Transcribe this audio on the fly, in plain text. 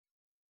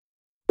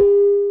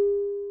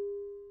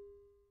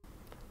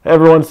Hey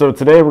everyone, so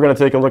today we're going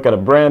to take a look at a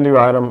brand new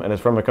item, and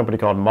it's from a company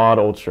called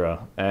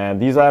Modultra. And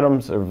these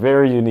items are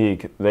very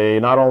unique.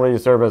 They not only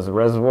serve as a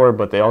reservoir,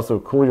 but they also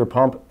cool your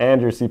pump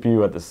and your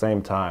CPU at the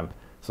same time.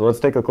 So let's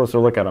take a closer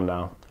look at them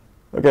now.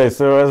 Okay,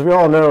 so as we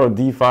all know,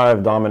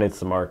 D5 dominates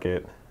the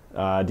market.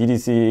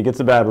 DDC gets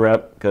a bad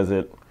rep because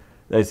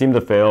they seem to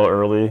fail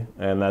early,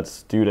 and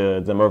that's due to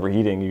them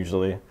overheating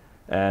usually.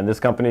 And this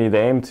company,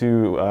 they aim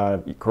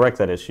to correct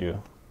that issue.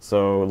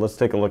 So let's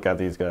take a look at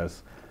these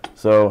guys.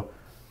 So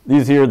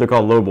these here, they're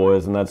called low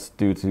boys, and that's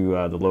due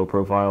to the low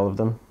profile of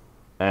them.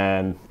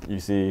 And you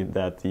see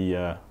that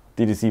the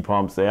DDC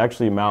pumps, they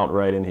actually mount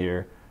right in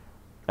here.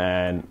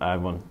 And I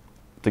have one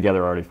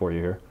together already for you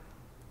here.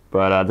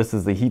 But this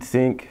is the heat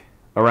sink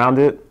around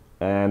it,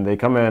 and they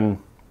come in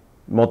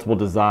multiple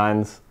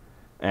designs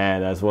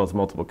and as well as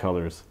multiple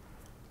colors.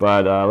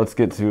 But let's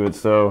get to it.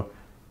 So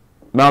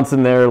mounts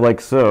in there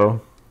like so,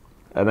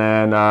 and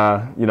then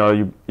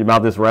you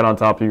mount this right on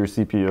top of your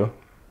CPU.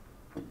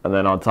 And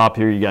then on top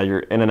here, you got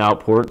your in and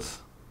out ports,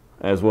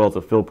 as well as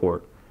a fill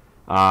port.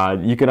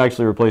 You can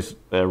actually replace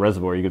a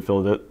reservoir. You can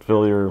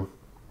fill your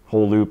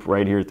whole loop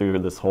right here through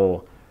this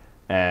hole.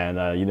 And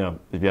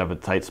if you have a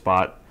tight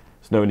spot,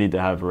 there's no need to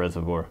have a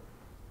reservoir.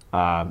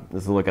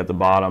 This is a look at the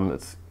bottom.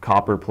 It's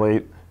copper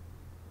plate,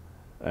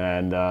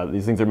 and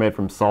these things are made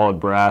from solid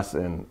brass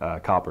and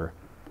copper.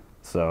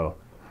 So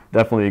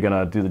definitely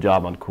gonna do the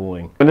job on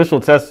cooling. Initial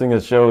testing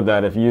has showed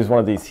that if you use one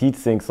of these heat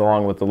sinks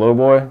along with the low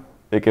boy,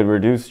 it could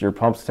reduce your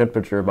pump's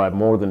temperature by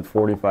more than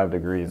 45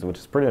 degrees, which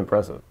is pretty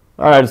impressive.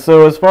 All right,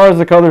 so as far as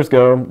the colors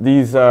go,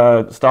 these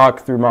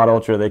stock through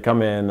Modultra, they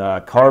come in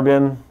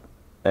carbon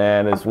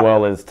and as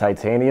well as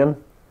titanium.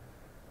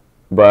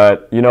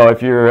 But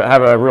if you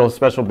have a real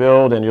special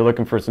build and you're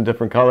looking for some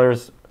different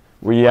colors,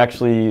 we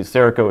actually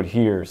Cerakote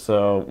here.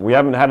 So we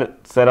haven't had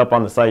it set up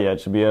on the site yet.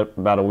 It should be up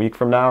about a week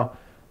from now.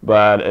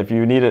 But if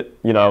you need it,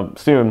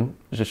 soon,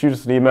 just shoot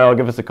us an email,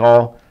 give us a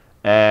call.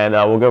 And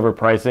we'll go over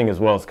pricing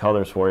as well as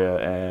colors for you,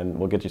 and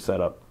we'll get you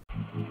set up.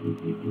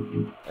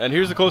 And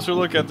here's a closer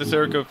look at the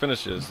Cerakote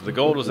finishes. The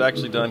gold was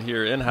actually done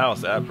here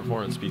in-house at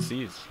Performance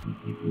PCs.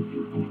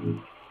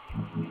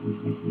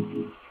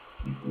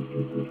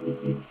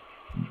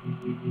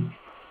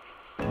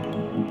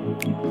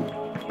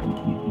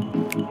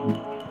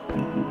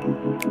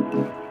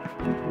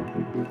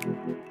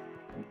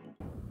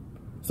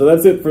 So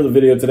that's it for the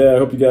video today. I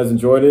hope you guys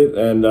enjoyed it,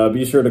 and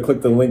be sure to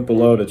click the link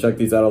below to check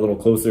these out a little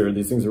closer.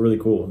 These things are really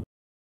cool.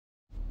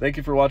 Thank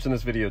you for watching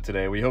this video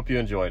today. We hope you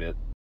enjoyed it.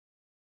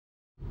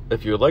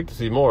 If you would like to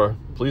see more,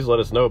 please let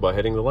us know by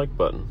hitting the like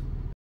button.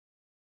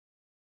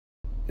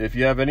 If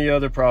you have any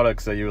other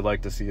products that you would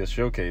like to see us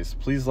showcase,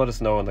 please let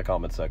us know in the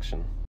comment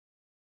section.